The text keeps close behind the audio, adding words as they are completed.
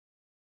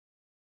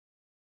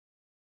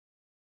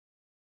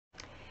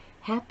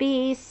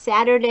Happy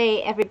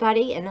Saturday,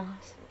 everybody, and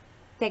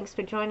thanks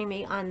for joining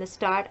me on the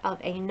start of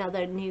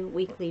another new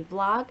weekly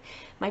vlog.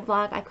 My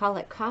vlog, I call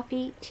it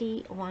Coffee,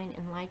 Tea, Wine,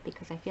 and Life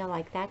because I feel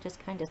like that just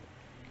kind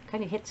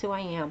of hits who I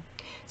am.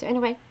 So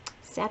anyway,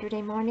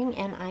 Saturday morning,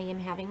 and I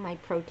am having my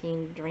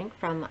protein drink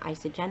from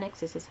XOXOX.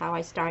 This is how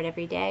I start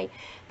every day.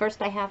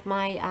 First, I have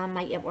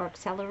my It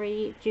Works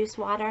celery juice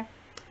water,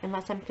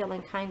 unless I'm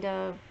feeling kind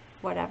of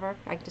whatever.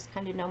 I just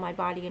kind of know my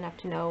body enough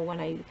to know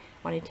when I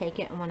want to take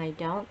it and when I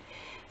don't.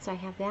 So I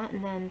have that,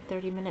 and then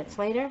 30 minutes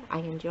later,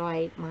 I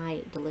enjoy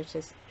my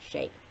delicious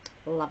shake.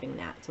 Loving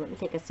that. So let me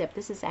take a sip.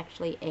 This is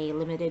actually a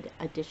limited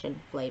edition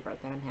flavor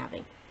that I'm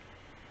having.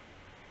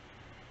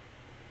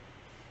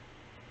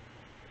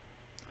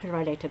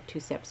 Right, I took 2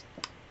 sips.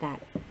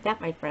 That,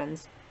 my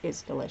friends,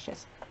 is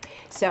delicious.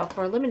 So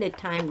for a limited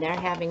time, they're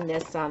having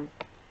this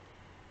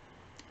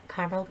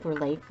caramel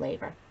brulee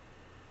flavor.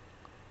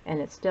 And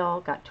it's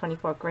still got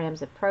 24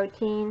 grams of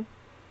protein,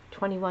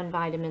 21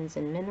 vitamins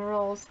and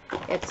minerals.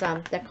 It's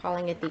they're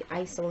calling it the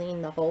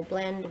isoline, the whole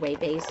blend,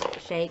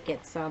 whey-based shake.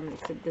 It's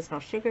there's no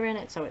sugar in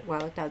it, so it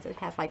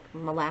has like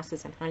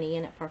molasses and honey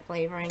in it for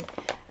flavoring,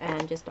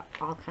 and just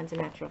all kinds of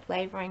natural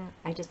flavoring.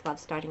 I just love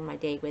starting my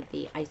day with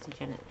the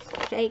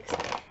XOXOX shakes,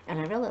 and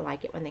I really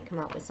like it when they come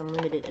out with some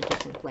limited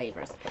edition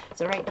flavors.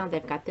 So right now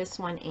they've got this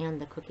one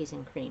and the cookies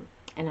and cream,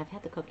 and I've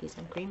had the cookies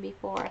and cream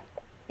before.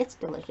 It's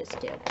delicious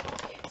too.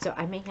 So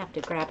I may have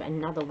to grab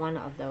another one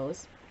of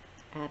those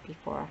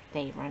before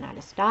they run out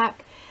of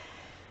stock.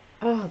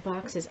 Oh,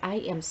 boxes. I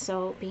am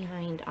so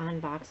behind on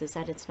boxes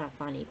that it's not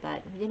funny,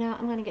 but you know,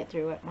 I'm going to get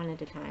through it one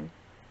at a time.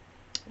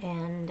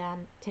 And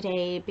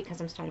today, because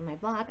I'm starting my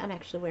vlog, I'm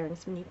actually wearing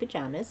some new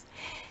pajamas.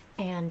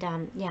 And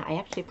yeah, I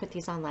actually put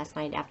these on last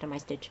night after my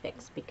stitch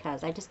fix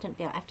because I just didn't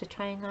feel, after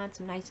trying on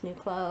some nice new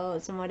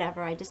clothes and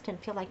whatever, I just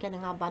didn't feel like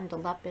getting all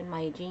bundled up in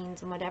my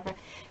jeans and whatever.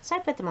 So I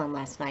put them on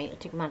last night. I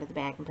took them out of the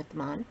bag and put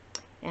them on.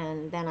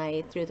 And then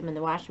I threw them in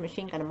the washing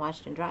machine, got them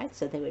washed and dried,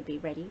 so they would be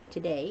ready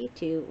today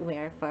to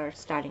wear for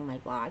starting my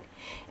vlog.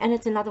 And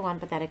it's another one,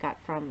 but that I got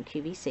from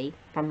QVC,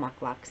 from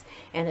Mucklux.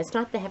 And it's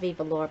not the heavy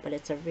velour, but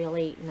it's a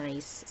really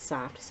nice,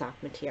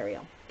 soft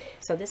material.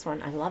 So this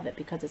one, I love it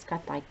because it's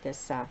got like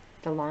this,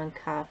 the long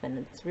cuff and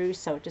it's ruched,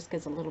 so it just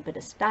gives a little bit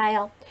of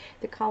style.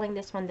 They're calling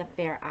this one the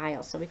Fair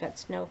Isle. So we got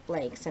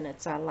snowflakes, and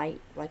it's a light,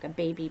 like a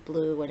baby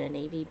blue and a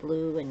navy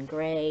blue and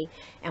gray.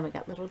 And we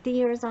got little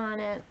deers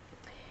on it.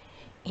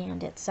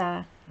 And it's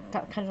got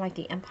kind of like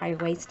the Empire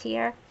waist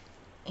here,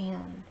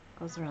 and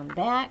goes around the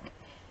back.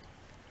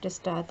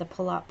 Just the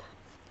pull-up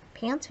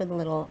pants with a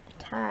little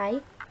tie,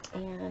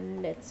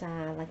 and it's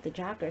like the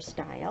jogger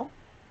style.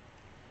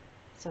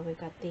 So we've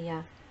got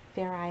the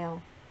Fair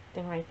Isle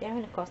thing right there,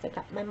 and of course I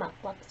got my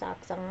Mucklux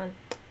socks on.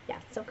 Yeah,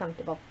 so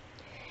comfortable.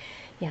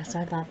 Yeah,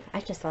 so I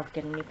just love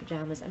getting new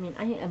pajamas. I mean,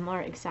 I am more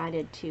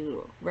excited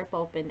to rip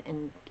open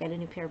and get a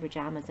new pair of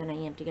pajamas than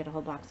I am to get a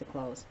whole box of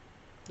clothes.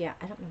 Yeah,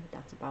 I don't know what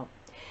that's about.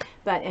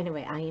 But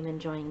anyway, I am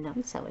enjoying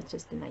them, so it's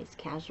just a nice,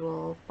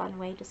 casual, fun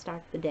way to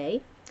start the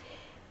day.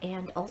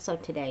 And also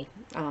today,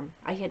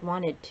 I had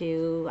wanted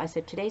to, I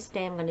said, today's the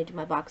day I'm going to do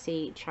my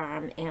Boxy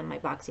Charm and my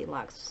Boxy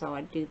Luxe. So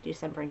I do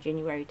December and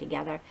January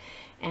together.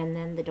 And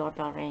then the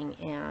doorbell rang,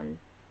 and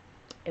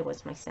it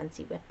was my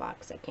Scentsy Whip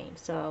box that came.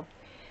 So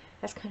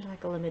that's kind of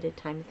like a limited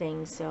time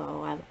thing,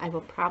 so I will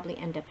probably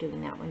end up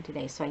doing that one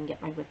today so I can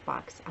get my whip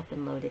box up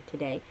and loaded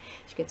today.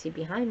 As you can see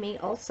behind me,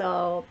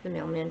 also, the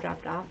mailman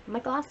dropped off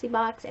my glossy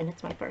box, and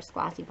it's my first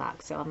glossy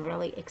box, so I'm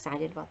really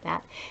excited about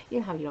that.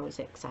 You know how you're always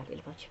excited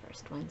about your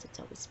first ones.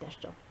 It's always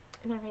special.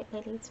 Am I right,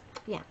 ladies?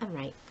 Yeah, I'm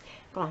right.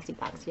 Glossy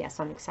box,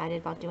 yes, I'm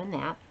excited about doing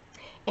that.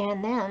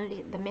 And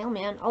then the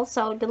mailman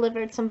also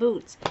delivered some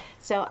boots.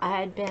 So I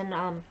had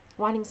been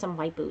wanting some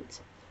white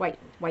boots,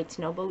 white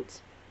snow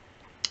boots.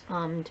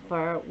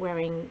 For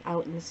wearing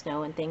out in the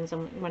snow and things.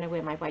 And when I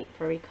wear my white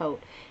furry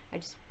coat, I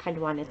just kind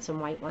of wanted some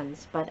white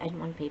ones, but I didn't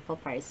want to pay full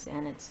price,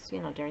 and it's,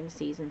 you know, during the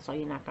season, so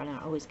you're not going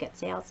to always get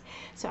sales.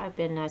 So I've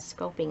been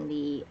scoping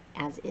the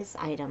as-is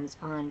items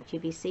on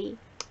QVC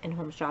and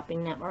Home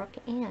Shopping Network,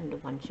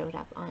 and one showed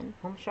up on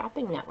Home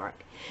Shopping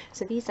Network.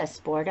 So these are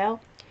Sporto.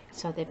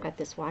 So they've got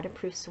this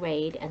waterproof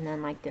suede, and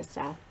then like this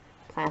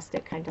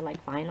plastic, kind of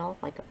like vinyl,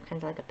 like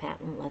kind of like a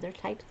patent leather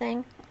type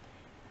thing.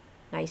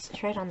 Nice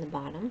tread on the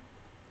bottom.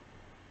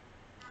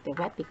 They're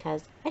wet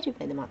because I do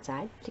play them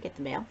outside to get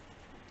the mail.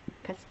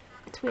 Because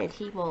it's weird,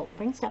 he will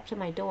bring stuff to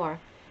my door,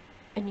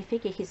 and you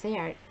figure he's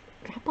there,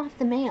 drop off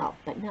the mail,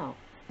 but no.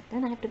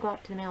 Then I have to go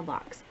out to the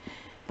mailbox.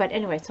 But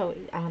anyway, so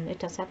it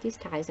does have these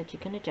ties that you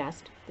can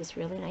adjust. This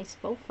really nice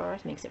faux fur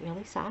makes it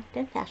really soft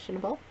and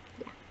fashionable.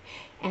 Yeah.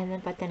 And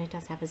then, but then it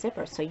does have a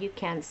zipper, so you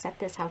can set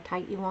this how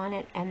tight you want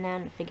it, and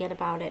then forget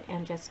about it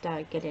and just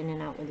get in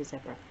and out with a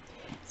zipper.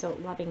 So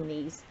loving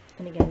these.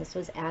 And again, this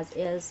was as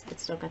is.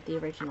 It's still got the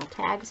original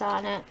tags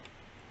on it.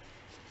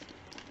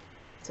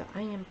 So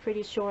I am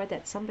pretty sure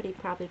that somebody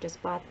probably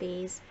just bought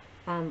these.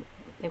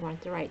 They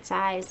weren't the right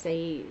size.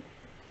 They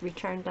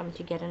returned them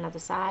to get another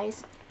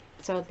size.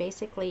 So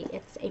basically,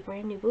 it's a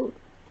brand new boot,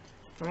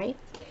 right?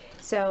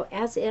 So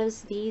as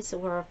is, these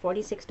were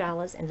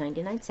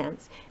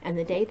 $46.99, and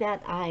the day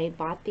that I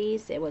bought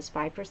these, it was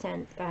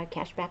 5%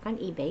 cash back on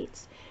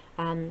Ebates.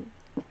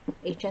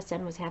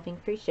 HSN was having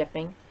free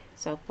shipping,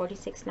 so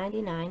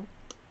 $46.99,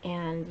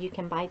 and you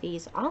can buy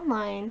these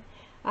online,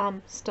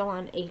 still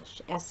on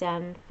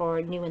HSN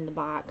for new in the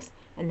box,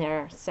 and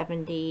they're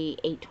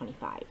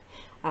 $78.25.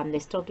 They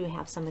still do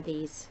have some of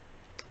these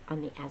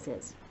on the as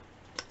is.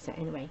 So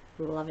anyway,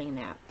 loving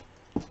that.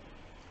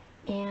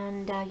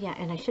 And yeah,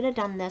 and I should have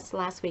done this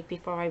last week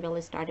before I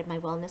really started my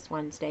Wellness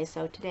Wednesday.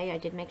 So today I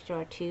did make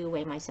sure to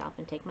weigh myself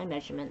and take my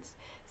measurements.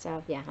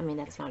 So yeah, I mean,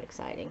 that's not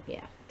exciting.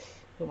 Yeah,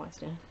 who wants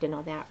to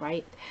know that,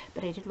 right?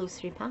 But I did lose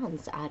 3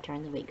 pounds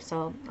during the week,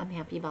 so I'm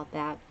happy about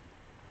that.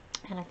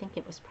 And I think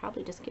it was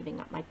probably just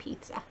giving up my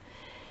pizza.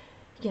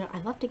 You know, I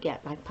love to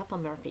get like Papa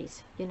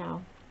Murphy's, you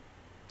know.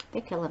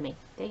 They're killing me.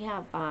 They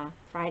have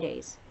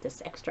Fridays,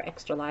 this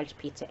extra large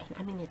pizza, and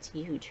I mean, it's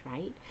huge,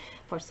 right?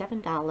 For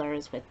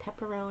 $7 with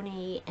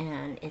pepperoni,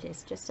 and it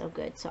is just so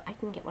good. So I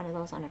can get one of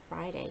those on a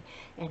Friday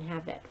and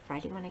have it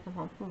Friday when I come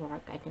home from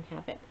work. I can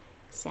have it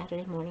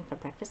Saturday morning for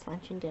breakfast,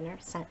 lunch, and dinner.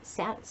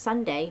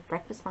 Sunday,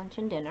 breakfast, lunch,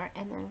 and dinner,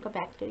 and then go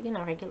back to, you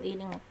know, regular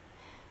eating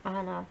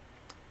on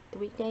the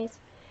weekdays.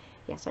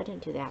 Yeah, so I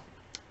didn't do that.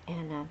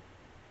 And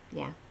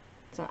yeah,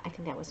 so I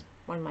think that was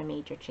one of my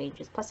major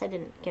changes. Plus I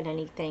didn't get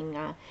anything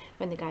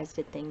when the guys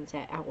did things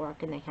at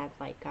work, and they had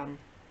like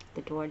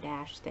the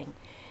DoorDash thing,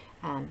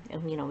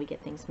 and you know, we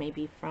get things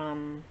maybe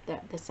from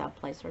the sub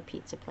place or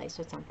pizza place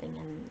or something,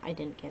 and I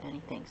didn't get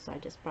anything, so I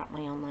just brought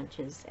my own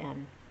lunches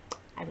and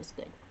I was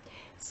good.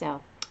 So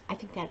I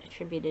think that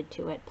attributed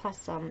to it,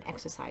 plus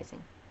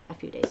exercising a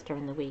few days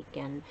during the week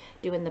and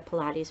doing the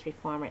Pilates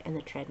reformer and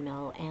the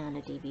treadmill and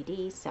a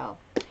DVD. So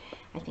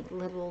I think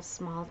little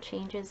small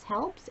changes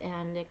helps,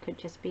 and it could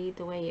just be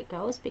the way it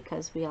goes,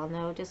 because we all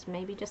know just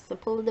maybe just the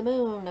pull of the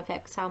moon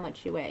affects how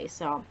much you weigh.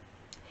 So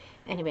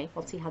anyway,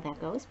 we'll see how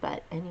that goes.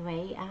 But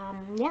anyway,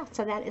 yeah,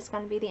 so that is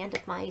going to be the end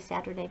of my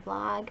Saturday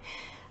vlog.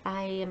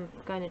 I am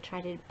going to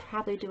try to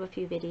probably do a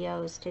few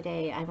videos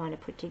today. I want to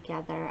put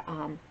together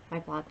my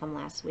vlog from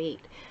last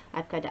week.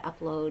 I've got to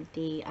upload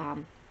the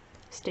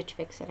Stitch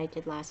Fix that I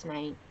did last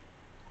night.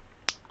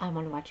 I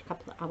want to watch a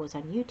couple of hours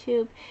on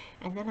YouTube,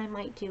 and then I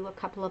might do a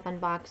couple of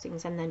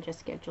unboxings and then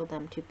just schedule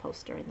them to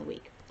post during the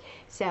week.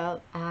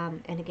 So,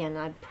 and again,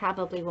 I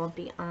probably won't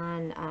be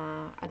on,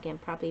 again,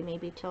 probably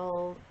maybe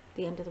till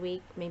the end of the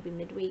week, maybe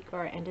midweek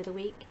or end of the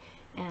week,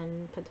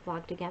 and put the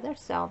vlog together.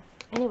 So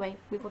anyway,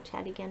 we will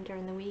chat again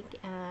during the week,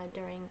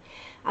 during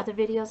other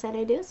videos that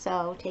I do.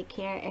 So take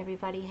care,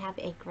 everybody. Have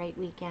a great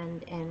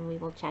weekend, and we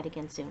will chat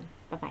again soon.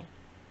 Bye-bye.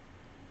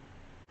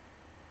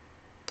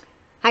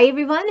 Hi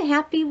everyone,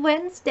 happy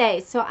Wednesday.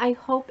 So I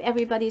hope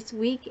everybody's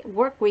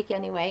work week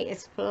anyway,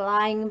 is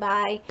flying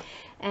by,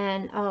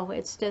 and oh,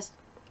 it's just,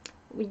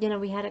 you know,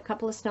 we had a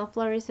couple of snow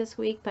flurries this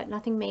week, but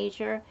nothing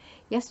major.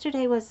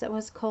 Yesterday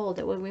was cold.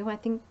 I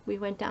think we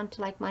went down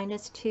to like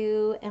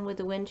 -2, and with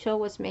the wind chill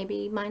was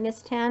maybe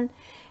 -10,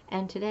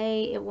 and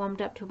today it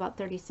warmed up to about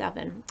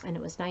 37, and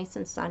it was nice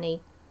and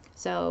sunny.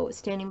 So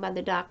standing by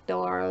the dock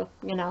door,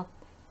 you know,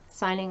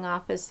 signing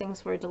off as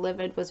things were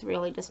delivered was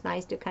really just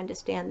nice to kind of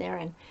stand there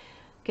and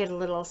get a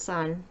little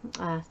sun,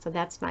 so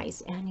that's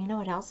nice. And you know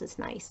what else is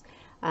nice?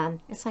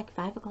 It's like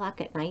 5 o'clock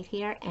at night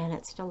here, and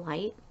it's still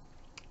light.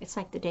 It's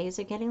like the days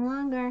are getting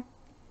longer.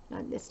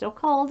 It's still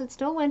cold, it's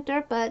still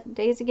winter, but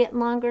days are getting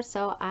longer,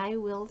 so I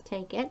will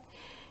take it.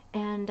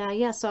 And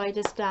yeah, so I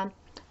just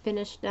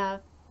finished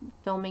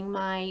filming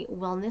my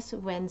Wellness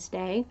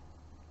Wednesday,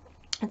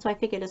 and so I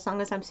figured as long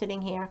as I'm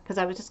sitting here, because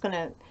I was just going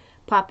to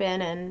pop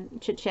in and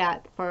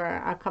chit-chat for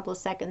a couple of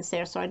seconds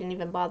there, so I didn't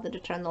even bother to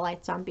turn the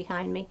lights on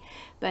behind me.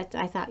 But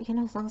I thought, you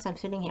know, as long as I'm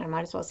sitting here, I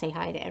might as well say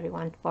hi to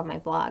everyone for my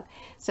vlog.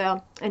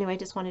 So anyway,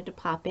 just wanted to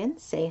pop in,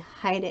 say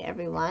hi to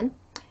everyone.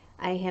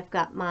 I have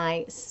got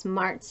my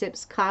Smart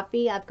Sips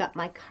coffee. I've got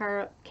my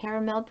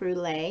caramel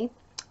brulee.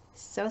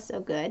 So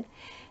good.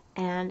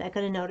 And I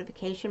got a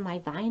notification my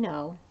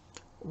Vino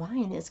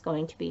wine is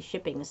going to be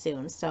shipping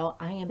soon, so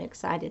I am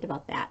excited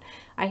about that.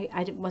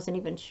 I wasn't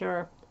even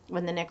sure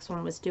when the next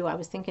one was due. I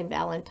was thinking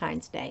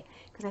Valentine's Day,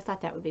 because I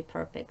thought that would be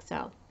perfect,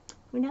 so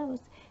who knows.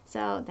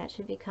 So that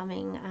should be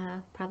coming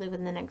probably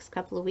within the next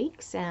couple of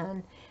weeks.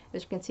 And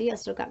as you can see, I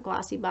still got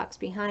Glossy Box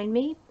behind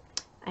me.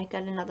 I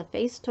got another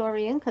face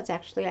Torian, because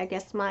actually I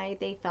guess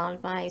they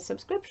found my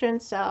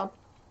subscription, so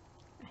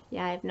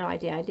yeah, I have no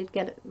idea. I did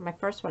get it. My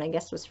first one, I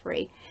guess, was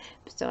free.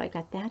 So I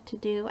got that to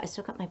do. I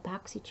still got my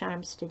boxy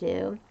charms to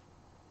do.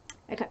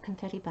 I got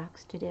confetti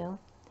box to do.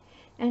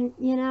 And,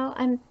 you know,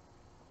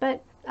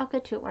 but I'll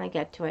get to it when I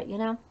get to it, you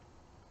know.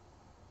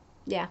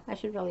 Yeah, I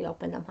should really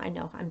open them. I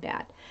know I'm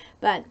bad.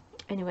 But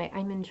anyway,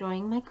 I'm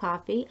enjoying my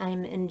coffee.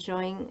 I'm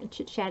enjoying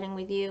chit-chatting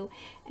with you.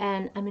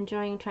 And I'm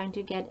enjoying trying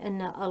to get in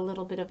a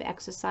little bit of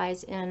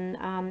exercise in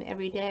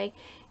every day.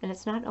 And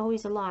it's not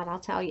always a lot, I'll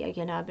tell you.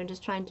 You know, I've been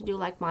just trying to do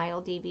like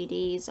mile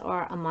DVDs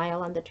or a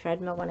mile on the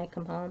treadmill when I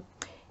come home.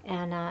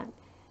 And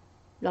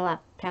the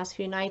past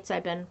few nights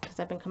because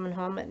I've been coming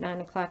home at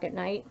 9 o'clock at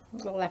night, a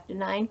little after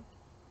 9.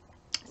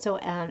 So,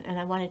 and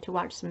I wanted to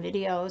watch some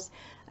videos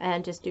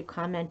and just do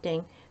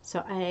commenting.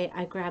 So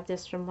I grabbed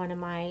this from one of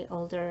my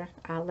older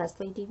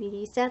Leslie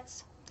DVD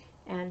sets.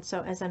 And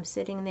so as I'm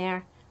sitting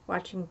there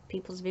watching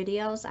people's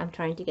videos, I'm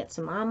trying to get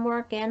some arm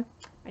work in.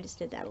 I just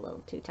did that a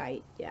little too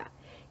tight. Yeah.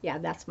 Yeah,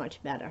 that's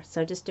much better.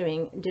 So just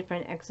doing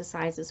different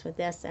exercises with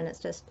this, and it's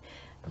just,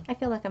 I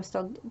feel like I'm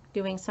still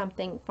doing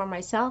something for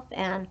myself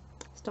and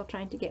still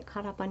trying to get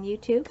caught up on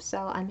YouTube. So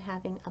I'm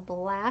having a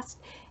blast.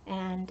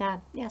 And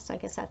yeah, so I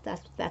guess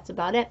that's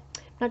about it.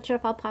 Not sure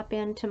if I'll pop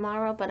in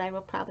tomorrow, but I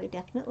will probably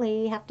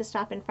definitely have to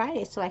stop in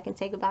Friday so I can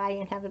say goodbye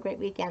and have a great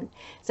weekend.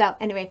 So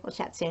anyway, we'll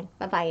chat soon.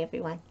 Bye-bye,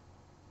 everyone.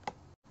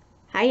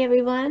 Hi,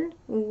 everyone.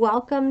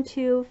 Welcome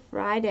to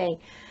Friday.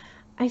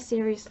 I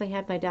seriously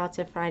had my doubts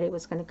if Friday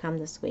was going to come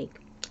this week.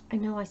 I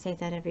know I say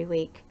that every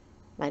week.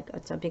 Like,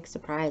 it's a big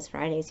surprise.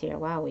 Friday's here.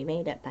 Wow, we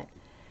made it. But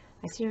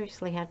I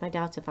seriously had my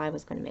doubts if I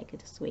was going to make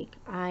it this week.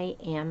 I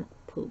am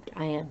pooped.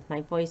 I am.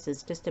 My voice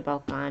is just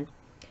about gone.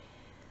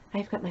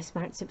 I've got my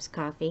Smart Sips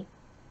coffee.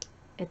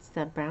 It's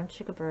the brown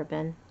sugar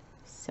bourbon.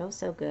 So,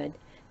 so good.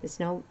 There's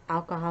no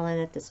alcohol in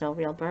it. There's no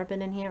real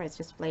bourbon in here. It's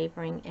just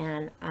flavoring,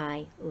 and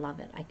I love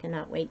it. I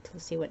cannot wait to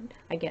see what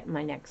I get in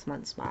my next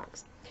month's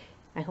box.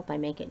 I hope I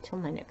make it till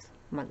my next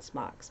month's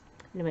box.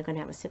 And then we're going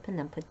to have a sip and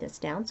then put this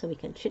down so we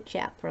can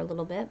chit-chat for a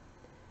little bit.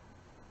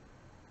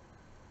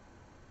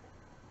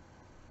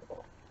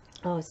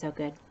 Oh, so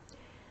good.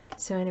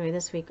 So anyway,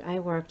 this week I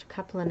worked a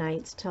couple of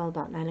nights till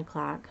about 9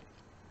 o'clock.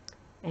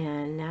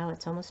 And now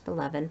it's almost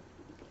 11.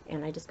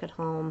 And I just got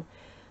home,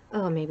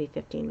 oh, maybe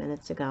 15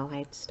 minutes ago.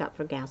 I stopped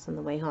for gas on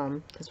the way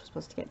home because we're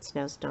supposed to get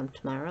snowstorm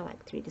tomorrow,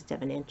 like 3 to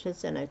 7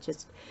 inches. And I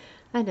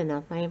don't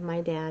know, my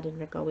dad and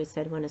Rick always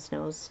said when a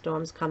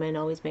snowstorm's coming,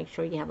 always make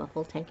sure you have a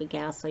full tank of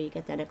gas so you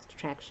get that extra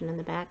traction in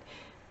the back.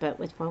 But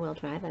with four-wheel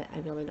drive, I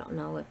really don't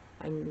know if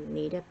I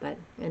need it. But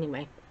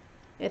anyway,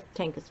 if the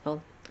tank is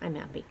full, I'm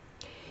happy.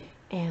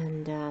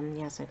 And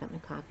yes, I got my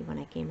coffee when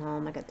I came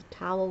home. I got the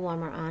towel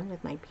warmer on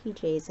with my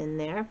PJs in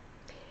there.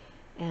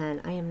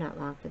 And I am not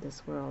long for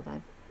this world.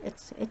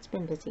 It's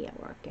been busy at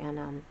work.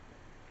 And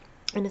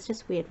it's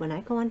just weird. When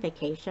I go on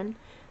vacation,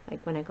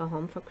 like when I go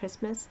home for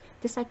Christmas,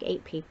 there's like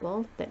 8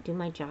 people that do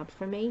my job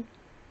for me,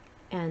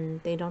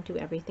 and they don't do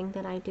everything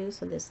that I do,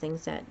 so there's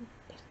things that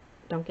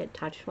don't get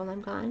touched while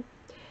I'm gone.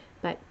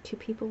 But 2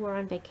 people were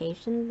on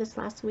vacation this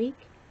last week,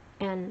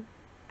 and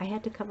I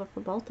had to cover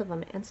for both of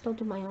them and still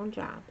do my own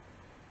job.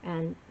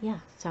 And yeah,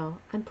 so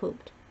I'm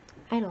pooped.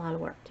 I had a lot of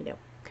work to do.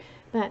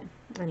 But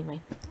anyway,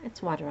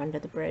 it's water under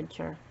the bridge,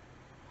 or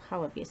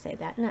however you say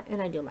that.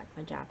 And I do like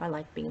my job. I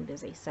like being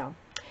busy, so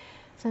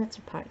that's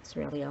a part. It's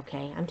really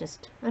okay. I'm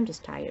just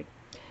tired.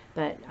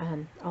 But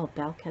oh,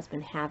 Belk has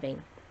been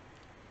having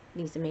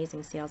these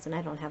amazing sales, and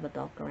I don't have a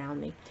Belk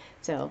around me,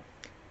 so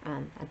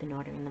I've been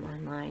ordering them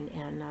online,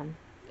 and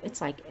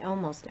it's like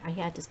almost I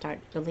had to start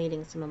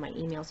deleting some of my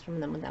emails from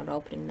them without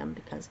opening them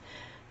because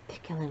they're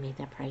killing me.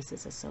 Their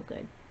prices are so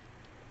good.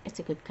 It's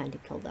a good kind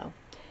of kill though.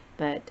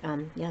 But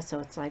yeah,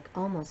 so it's like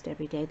almost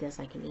every day there's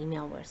like an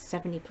email where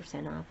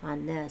 70% off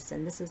on this,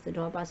 and this is the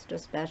doorbuster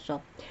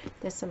special.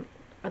 There's some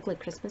ugly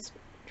Christmas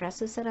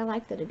dresses that I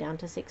like that are down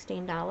to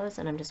 $16,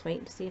 and I'm just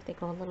waiting to see if they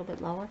go a little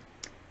bit lower.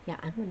 Yeah,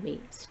 I'm going to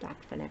be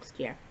stocked for next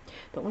year.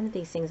 But one of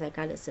these things I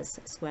got is this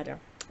sweater.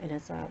 It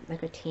is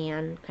like a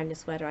tan kind of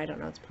sweater. I don't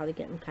know, it's probably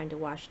getting kind of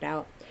washed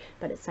out,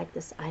 but it's like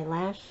this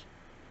eyelash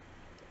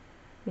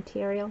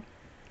material,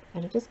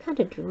 and it just kind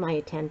of drew my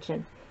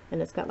attention.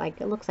 And it's got like,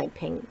 it looks like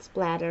paint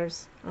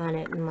splatters on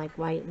it and like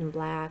white and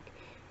black.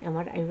 And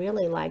what I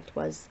really liked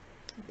was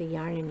the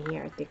yarn in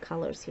here, the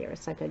colors here.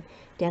 It's like a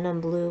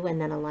denim blue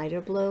and then a lighter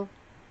blue.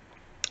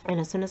 And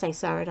as soon as I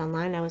saw it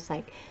online, I was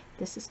like,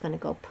 this is going to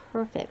go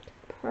perfect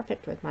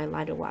with my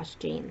lighter wash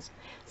jeans.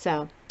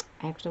 So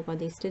I actually wore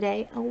these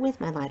today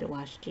with my lighter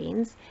wash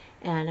jeans.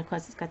 And of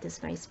course, it's got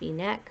this nice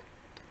V-neck.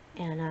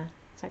 And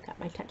so I got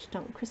my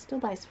Touchstone Crystal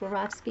by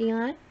Swarovski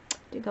on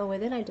to go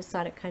with it. I just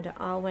thought it kind of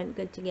all went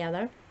good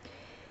together.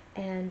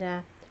 And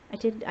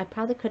I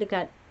probably could have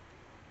got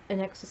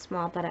an extra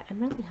small, but I'm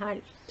really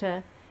hard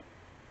to,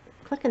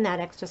 clicking that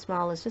extra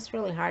small is just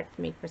really hard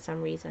for me for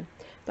some reason.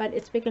 But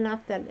it's big enough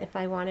that if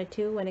I wanted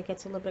to, when it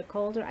gets a little bit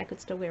colder, I could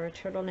still wear a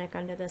turtleneck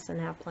under this and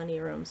have plenty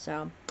of room.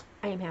 So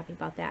I am happy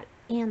about that.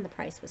 And the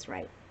price was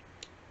right.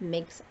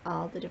 Makes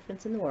all the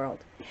difference in the world.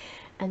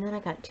 And then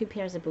I got 2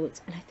 pairs of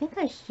boots. And I think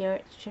I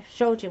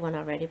showed you one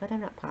already, but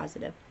I'm not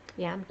positive.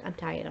 Yeah, I'm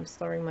tired. I'm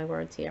slurring my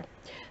words here.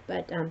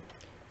 But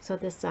so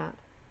this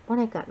one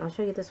I got, and I'll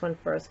show you this one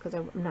first because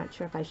I'm not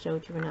sure if I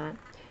showed you or not.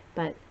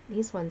 But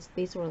these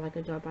were like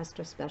a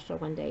doorbuster special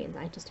one day, and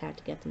I just had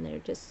to get them. They're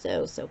just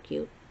so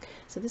cute.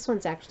 So this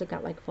one's actually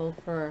got like faux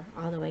fur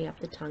all the way up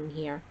the tongue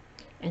here,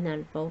 and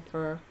then faux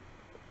fur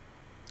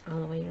all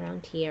the way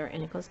around here,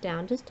 and it goes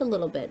down just a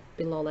little bit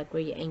below like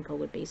where your ankle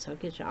would be, so it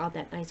gives you all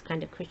that nice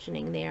kind of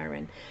cushioning there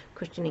and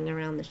cushioning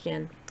around the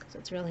shin. So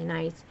it's really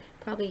nice.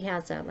 Probably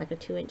has like a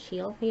 2-inch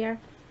heel here,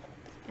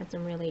 and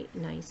some really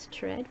nice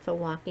tread for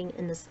walking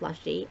in the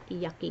slushy,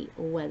 yucky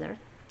weather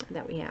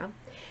that we have.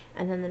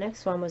 And then the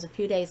next one was a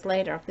few days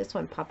later. This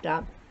one popped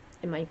up,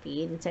 in my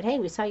feed and said, hey,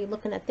 we saw you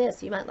looking at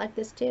this. You might like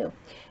this too.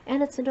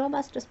 And it's a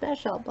doorbuster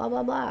special, blah,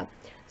 blah, blah.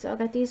 So I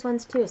got these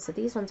ones too. So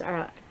these ones are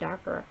a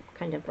darker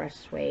kind of brush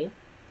suede.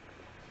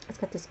 It's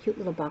got this cute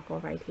little buckle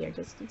right here.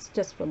 It's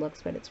just for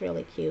looks, but it's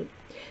really cute.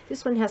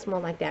 This one has more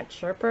like that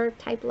Sherpa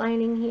type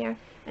lining here.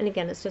 And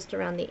again, it's just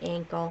around the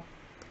ankle.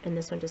 And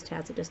this one just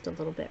has it just a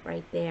little bit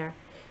right there.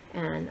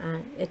 And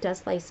it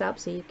does lace up,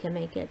 so you can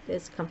make it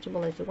as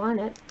comfortable as you want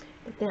it.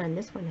 But then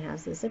this one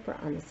has the zipper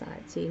on the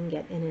side, so you can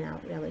get in and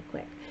out really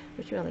quick,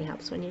 which really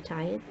helps when you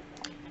tie it.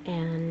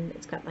 And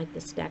it's got like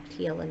the stacked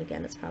heel, and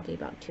again, it's probably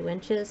about 2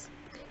 inches.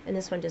 And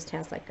this one just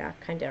has like a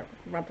kind of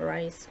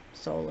rubberized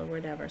sole or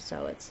whatever,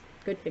 so it's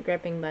good for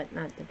gripping, but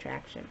not the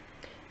traction.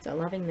 So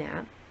loving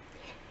that.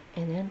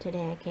 And then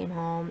today I came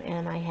home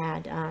and I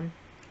had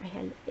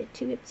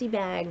 2 Ipsy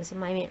bags in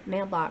my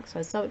mailbox. So I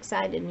was so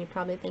excited, and you're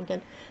probably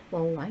thinking,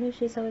 well, why is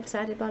she so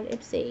excited about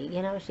Ipsy?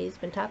 You know, she's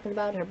been talking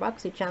about her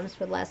BoxyCharms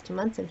for the last 2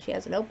 months, and she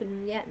hasn't opened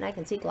them yet, and I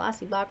can see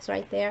Glossy Box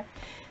right there.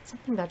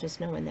 Something about just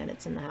knowing that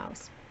it's in the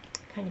house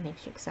kind of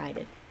makes you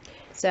excited.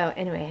 So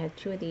anyway, I had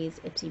 2 of these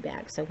Ipsy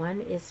bags. So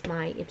one is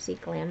my Ipsy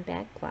Glam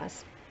Bag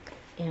Plus,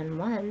 and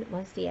one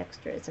was the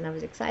extras, and I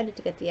was excited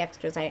to get the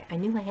extras. I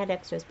knew I had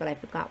extras, but I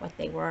forgot what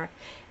they were,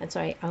 and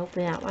so I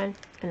opened that one,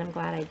 and I'm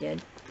glad I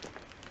did,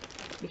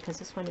 because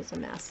this one is a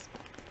mess.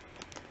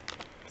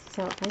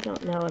 So I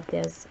don't know if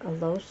there's a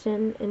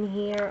lotion in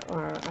here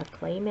or a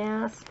clay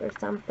mask or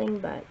something,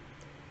 but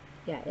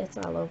yeah, it's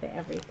all over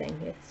everything.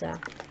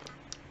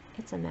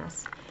 It's a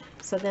mess.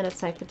 So then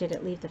it's like, did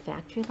it leave the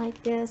factory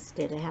like this?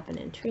 Did it happen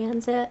in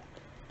transit?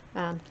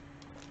 And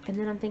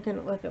then I'm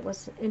thinking, well, if it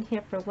was in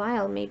here for a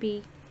while,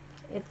 maybe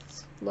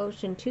it's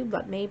lotion too,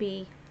 but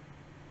maybe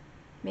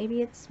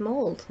it's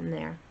mold in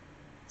there.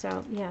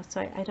 So yeah,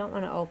 so I don't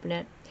want to open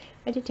it.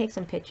 I did take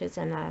some pictures,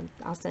 and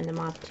I'll send them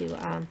off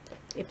to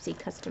Ipsy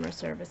customer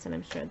service, and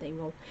I'm sure they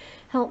will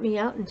help me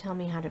out and tell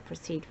me how to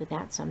proceed with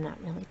that, so I'm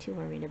not really too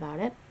worried about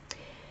it.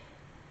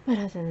 But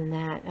other than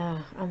that,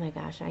 oh my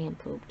gosh, I am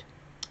pooped.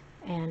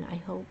 And I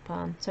hope,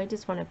 so I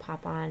just want to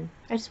pop on.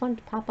 I just wanted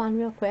to pop on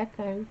real quick.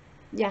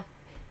 Yeah,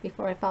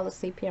 before I fall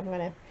asleep here, I'm going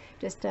to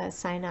just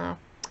sign off.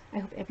 I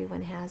hope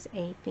everyone has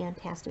a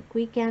fantastic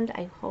weekend.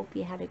 I hope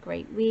you had a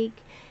great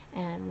week.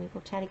 And we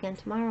will chat again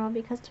tomorrow,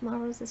 because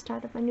tomorrow is the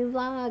start of my new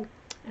vlog.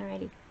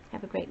 Alrighty.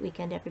 Have a great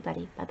weekend,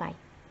 everybody.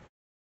 Bye-bye.